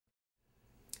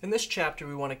In this chapter,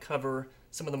 we want to cover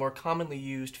some of the more commonly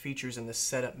used features in the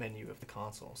setup menu of the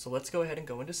console. So let's go ahead and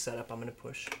go into setup. I'm going to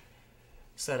push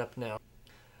setup now.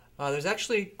 There's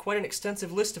actually quite an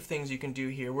extensive list of things you can do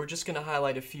here. We're just going to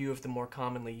highlight a few of the more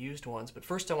commonly used ones. But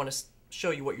first I want to show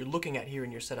you what you're looking at here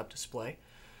in your setup display.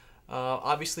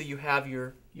 Obviously you have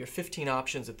your 15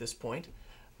 options at this point.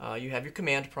 You have your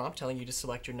command prompt telling you to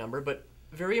select your number, but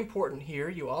very important here,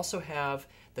 you also have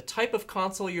the type of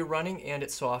console you're running and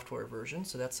its software version,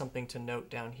 so that's something to note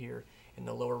down here in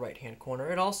the lower right hand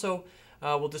corner. It also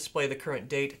will display the current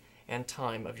date and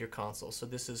time of your console, so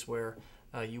this is where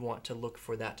you want to look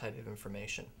for that type of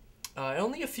information.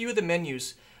 Only a few of the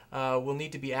menus will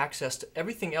need to be accessed.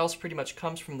 Everything else pretty much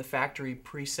comes from the factory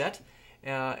preset,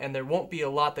 and there won't be a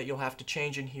lot that you'll have to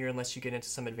change in here unless you get into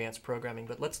some advanced programming.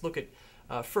 But let's look at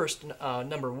first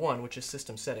number 1, which is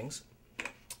system settings.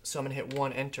 So I'm going to hit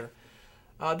 1, enter.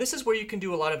 This is where you can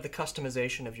do a lot of the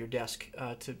customization of your desk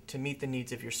to meet the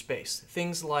needs of your space.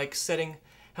 Things like setting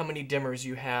how many dimmers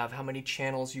you have, how many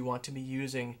channels you want to be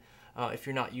using if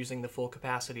you're not using the full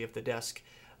capacity of the desk.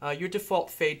 Your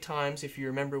default fade times, if you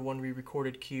remember when we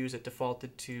recorded cues, it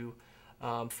defaulted to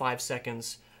 5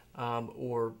 seconds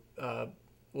or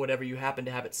whatever you happen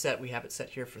to have it set. We have it set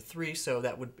here for 3, so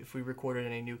that would, if we recorded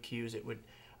any new cues, it would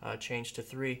change to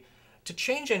 3. To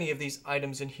change any of these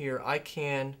items in here, I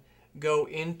can go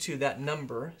into that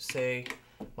number, say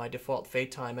my default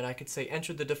fade time, and I could say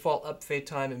enter the default up fade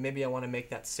time, and maybe I want to make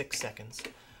that 6 seconds.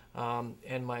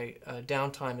 And my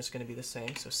downtime is going to be the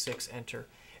same, so 6, enter.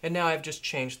 And now I've just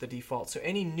changed the default. So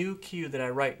any new cue that I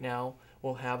write now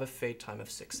will have a fade time of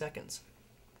 6 seconds.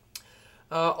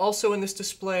 Also in this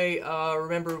display,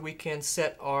 remember we can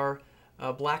set our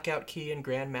blackout key and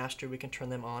grandmaster. We can turn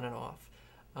them on and off.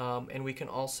 And we can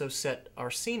also set our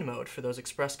scene mode for those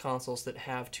Express consoles that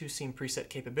have 2 scene preset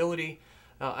capability.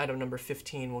 Item number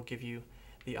 15 will give you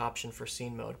the option for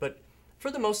scene mode. But for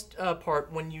the most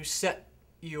part, when you set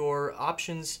your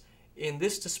options in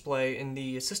this display, in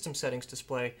the system settings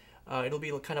display, it'll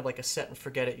be kind of like a set and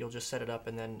forget it. You'll just set it up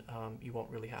and then you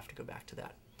won't really have to go back to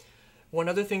that. One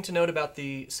other thing to note about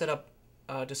the setup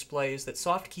display is that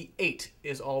soft key 8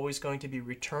 is always going to be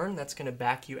return. That's going to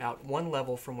back you out 1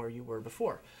 level from where you were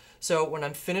before. So when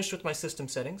I'm finished with my system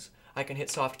settings, I can hit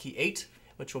soft key 8,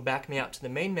 which will back me out to the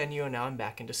main menu, and now I'm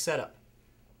back into setup.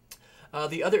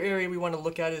 The other area we want to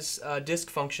look at is disk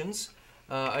functions.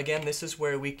 Again, this is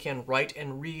where we can write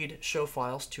and read show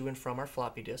files to and from our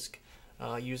floppy disk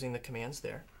using the commands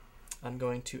there. I'm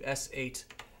going to S8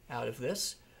 out of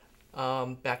this.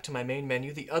 Back to my main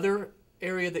menu. The other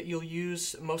area that you'll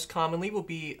use most commonly will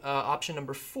be option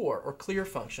number 4, or clear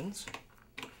functions.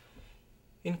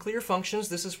 In clear functions,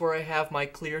 this is where I have my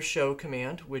clear show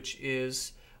command, which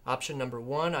is option number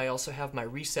 1. I also have my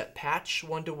reset patch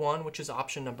 1-to-1, which is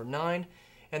option number 9,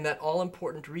 and that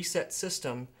all-important reset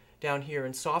system down here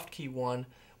in soft key 1,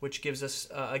 which gives us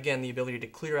again the ability to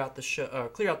clear out the show,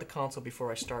 clear out the console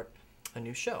before I start a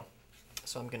new show.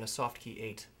 So I'm going to soft key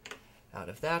 8 out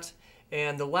of that.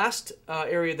 And the last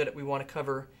area that we want to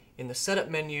cover in the setup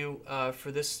menu for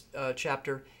this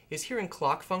chapter is here in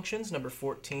clock functions, number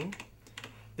 14.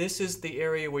 This is the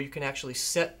area where you can actually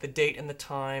set the date and the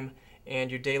time and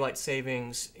your daylight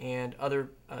savings and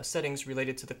other settings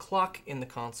related to the clock in the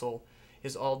console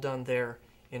is all done there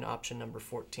in option number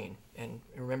 14. And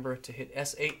remember to hit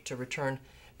S8 to return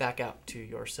back out to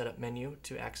your setup menu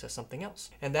to access something else.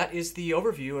 And that is the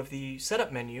overview of the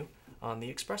setup menu on the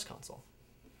Express console.